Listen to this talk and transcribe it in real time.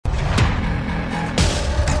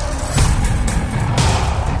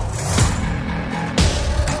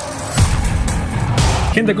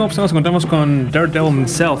Gente, ¿cómo estamos? Nos encontramos con Daredevil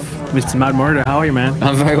himself, Mr. Matt Murder. How are you, man?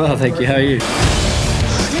 I'm very well, thank you. How are you?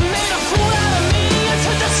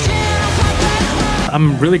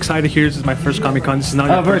 I'm really excited here. This is my first Comic-Con. This is not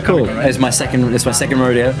your very first cool. Comic-Con, right? It's my second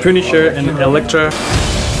rodeo. Punisher and Elektra.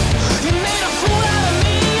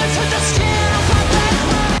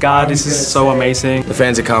 God, this is so amazing. The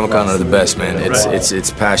fans at Comic-Con are the best, man.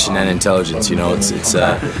 It's passion and intelligence. You know, it's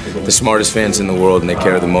the smartest fans in the world, and they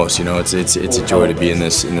care the most. You know, it's a joy to be in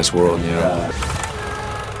this world. You know.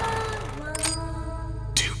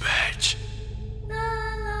 Too bad.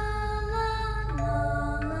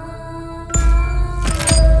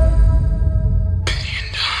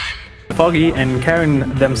 Foggy and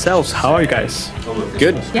Karen themselves, how are you guys?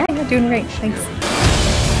 Good. Yeah, doing great. Thanks.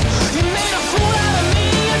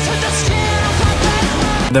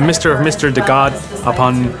 The Mr. the God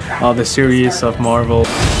upon the series of Marvel.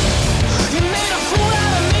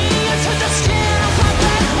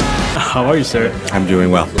 How are you, sir? I'm doing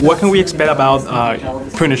well. What can we expect about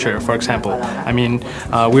Punisher, for example? I mean,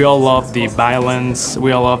 we all love the violence,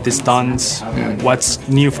 we all love the stunts. What's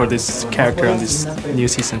new for this character on this new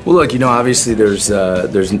season? Well, look, you know, obviously there's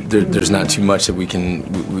not too much that we can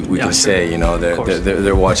can say. You know,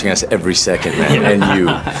 they're watching us every second, man, and you.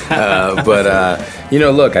 You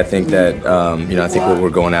know, look, I think that you know, I think what we're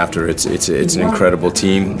going after, it's an incredible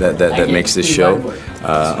team that makes this show.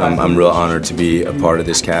 I'm real honored to be a part of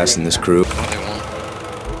this cast and this crew.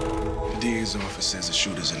 The DA's office says the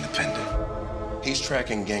shooter's independent. He's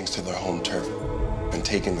tracking gangs to their home turf and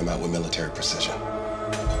taking them out with military precision.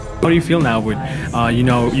 How do you feel now with, you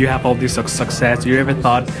know, you have all this success? You ever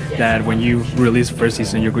thought that when you released first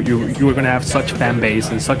season, you were going to have such a fan base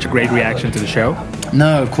and such a great reaction to the show?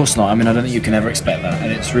 No, of course not. I mean, I don't think you can ever expect that.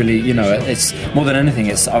 And it's really, you know, it's more than anything.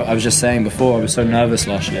 I was just saying before, I was so nervous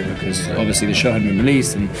last year because obviously the show had been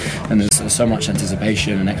released and there's so much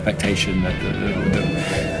anticipation and expectation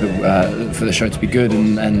for the show to be good.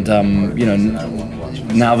 And you know,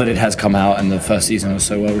 now that it has come out and the first season was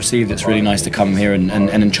so well received, it's really nice to come here and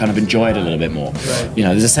kind of enjoy it a little bit more. You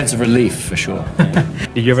know, there's a sense of relief for sure.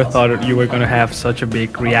 Did you ever thought you were going to have such a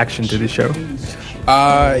big reaction to the show?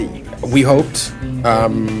 We hoped.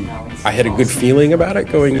 I had a good feeling about it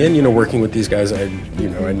going in. You know, working with these guys, I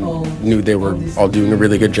knew they were all doing a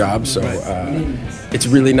really good job. So it's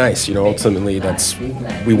really nice. You know, ultimately,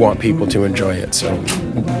 we want people to enjoy it. So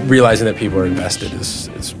realizing that people are invested is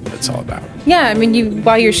what it's all about. Yeah, I mean,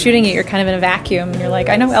 while you're shooting it, you're kind of in a vacuum. You're like,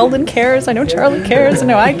 I know Eldon cares, I know Charlie cares, I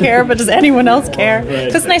know I care, but does anyone else care?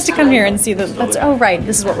 So it's nice to come here and see that's oh right,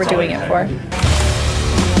 this is what we're doing it for.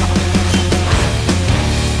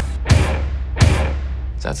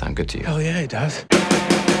 Does that sound good to you? Oh yeah, it does.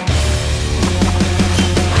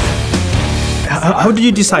 How do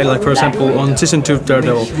you decide, like, for example, on season 2 of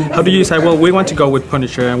Daredevil, how do you decide, well, we want to go with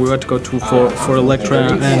Punisher and we want to go for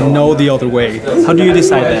Elektra and no the other way? How do you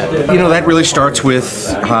decide that? You know, that really starts with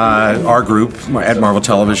our group at Marvel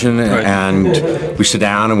Television, and we sit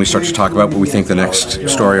down and we start to talk about what we think the next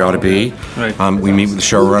story ought to be. Right. We meet with the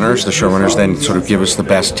showrunners. The showrunners then sort of give us the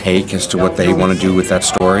best take as to what they want to do with that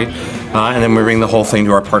story. And then we bring the whole thing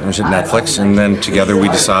to our partners at Netflix, and then together we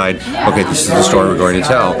decide, okay, this is the story we're going to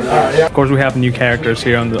tell. Of course, we have new characters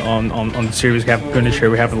here on the series. We have Punisher,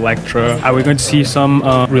 we have Elektra. Are we going to see some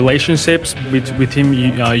relationships between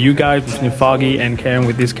you guys, between Foggy and Karen,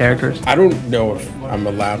 with these characters? I don't know if I'm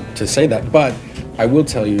allowed to say that, but I will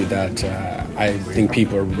tell you that I think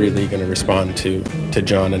people are really going to respond to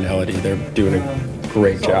John and Elodie. They're doing a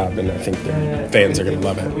great job, and I think their fans are going to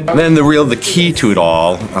love it. And then the key to it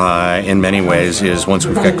all, in many ways, is once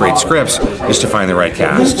we've got great scripts, is to find the right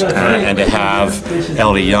cast and to have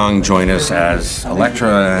Elodie Yung join us as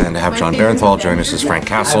Elektra and to have John Barenthal join us as Frank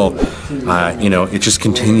Castle. You know, it just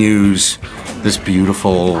continues this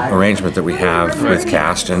beautiful arrangement that we have with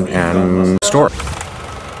cast and story.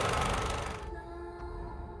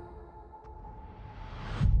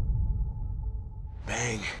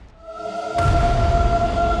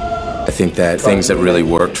 I think that things that really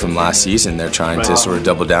worked from last season, they're trying to sort of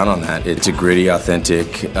double down on that. It's a gritty,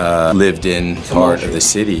 authentic, lived-in part of the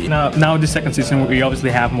city. Now the second season, we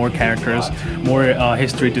obviously have more characters, more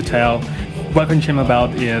history to tell. What can you tell me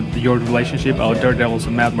about your relationship, or Daredevil's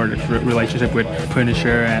and Matt Murdock's relationship with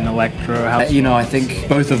Punisher and Elektra? You know, I think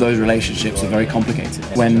both of those relationships are very complicated.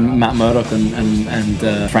 When Matt Murdock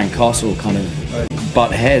and Frank Castle kind of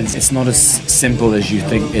butt heads, it's not as simple as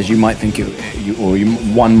you might think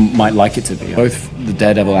one might like it to be. Both the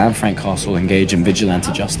Daredevil and Frank Castle engage in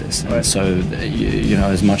vigilante justice, and so you know,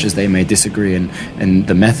 as much as they may disagree in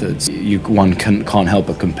the methods, one can't help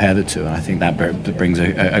but compare the two, and I think that brings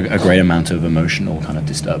a great amount of emotional kind of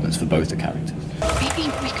disturbance for both the characters.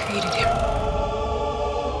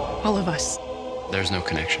 All of us. There's no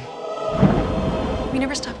connection. We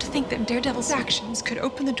never stopped to think that Daredevil's actions could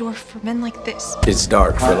open the door for men like this. It's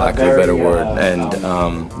dark, for lack of a better word, and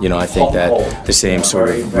you know, I think that the same sort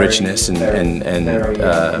of richness and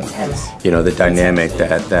you know, the dynamic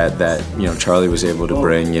that you know, Charlie was able to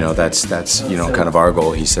bring, you know, that's you know, kind of our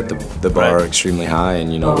goal. He set the bar extremely high,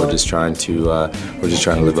 and you know, we're just trying to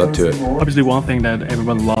live up to it. Obviously, one thing that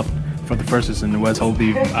everyone loved for the first season was all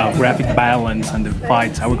the graphic violence and the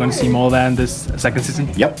fights. Are we going to see more of that in this second season?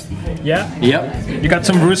 Yep. Yeah? Yep. You got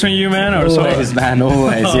some bruise on you, man? Or always, man,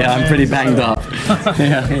 always. Yeah, I'm pretty banged up.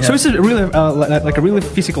 Yeah. So is it really like a really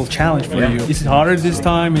physical challenge for you? Is it harder this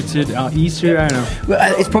time? Is it easier? I don't know.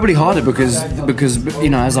 Well, it's probably harder because you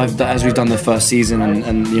know, as we've done the first season,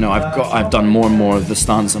 and you know, I've done more and more of the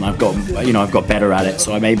stunts, and I've got better at it,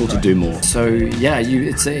 so I'm able to do more. So yeah,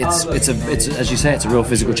 it's as you say, it's a real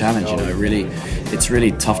physical challenge. You know, it's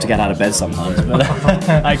really tough to get out of bed sometimes. But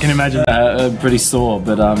I can imagine. Pretty sore,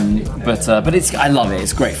 but I love it.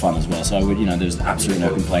 It's great fun as well. So I would, you know, there's absolutely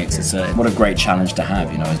no complaints. It's what a great challenge to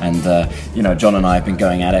have, you know. And you know, John and I have been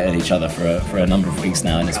going at it at each other for a number of weeks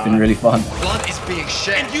now, and it's been really fun. Blood is being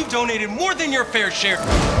shed, and you've donated more than your fair share.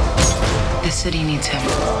 The city needs him.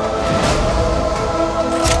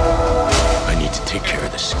 I need to take care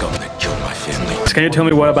of the scum that killed my family. Can you tell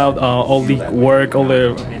me what about all the work, all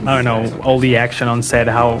the, I don't know, all the action on set?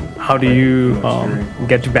 How do you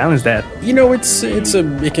get to balance that? You know,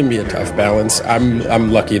 it can be a tough balance.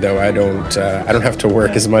 I'm lucky though. I don't have to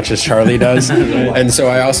work as much as Charlie does, and so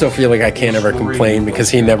I also feel like I can't ever complain because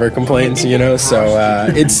he never complains. You know, so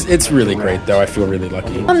it's really great though. I feel really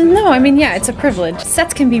lucky. No, I mean, yeah, it's a privilege.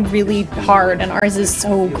 Sets can be really hard, and ours is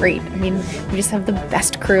so great. I mean, we just have the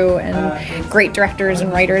best crew and great directors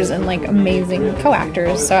and writers and like amazing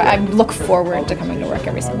co-actors. So I look forward to coming to work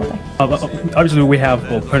every single day. Obviously, we have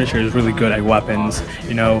Punisher is really good at weapons.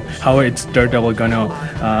 You know, how is Daredevil gonna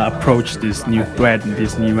approach this new threat,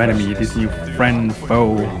 this new enemy, this new friend,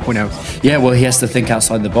 foe? Who knows? Yeah, well, he has to think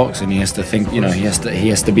outside the box, and he has to think. You know, he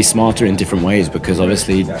has to be smarter in different ways because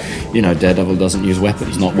obviously, you know, Daredevil doesn't use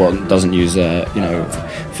weapons, doesn't use you know,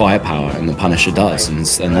 firepower, and the Punisher does,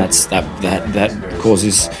 and that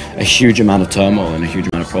causes a huge amount of turmoil and a huge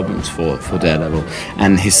amount of problems for Daredevil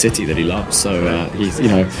and his city that he loves. So he's, you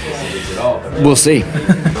know, we'll see.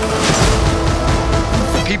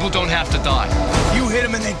 People don't have to die. You hit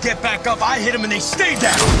them and they get back up. I hit them and they stay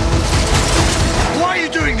down. Why are you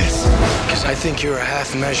doing this? Because I think you're a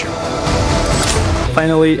half measure.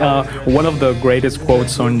 Finally, one of the greatest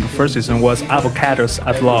quotes on the first season was "avocados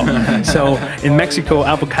at law." So in Mexico,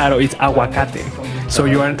 avocado is aguacate. So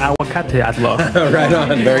you are an aguacate at law. Right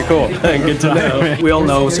on. Very cool. Good to know. We all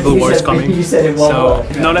know Civil War is coming. So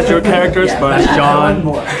not as your characters, but as John,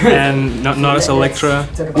 and not as Elektra.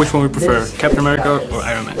 Which one we prefer, Captain America or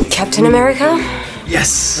Iron Man? Captain America?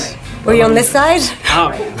 Yes. Were you on this side? Yes.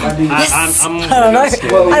 I don't know. I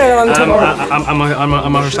don't know.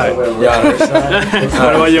 I'm on her side. Yeah.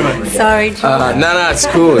 What about you, man? Sorry, John. No, it's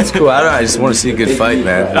cool. It's cool. I just want to see a good fight,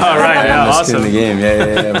 man. All right, yeah, I'm awesome. in the game.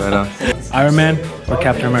 Yeah, man. Iron Man or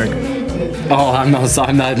Captain America? Oh, I'm not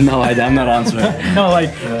answering. No,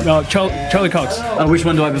 like Charlie Cox. Which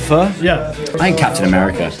one do I prefer? Yeah, I think Captain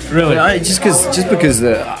America. Really? Just because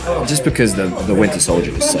the Winter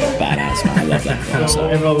Soldier was so badass, man. I love that film. So.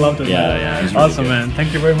 Everyone loved it. Yeah. It was really Awesome, good. man.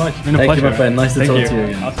 Thank you very much. It's been a Thank pleasure. you, my friend. Nice to talk to you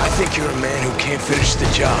again. I think you're a man who can't finish the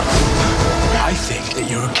job. I think that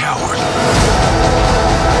you're a coward.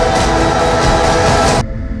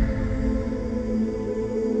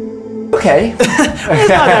 Okay. It's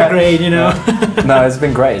not that great, you know. No, it's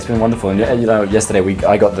been great. It's been wonderful. And you know, yesterday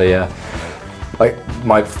I got the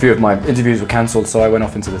a few of my interviews were cancelled, so I went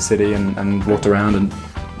off into the city and walked around and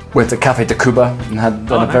went to Cafe Tacuba and had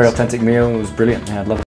a very authentic meal. It was brilliant. Yeah, I loved it.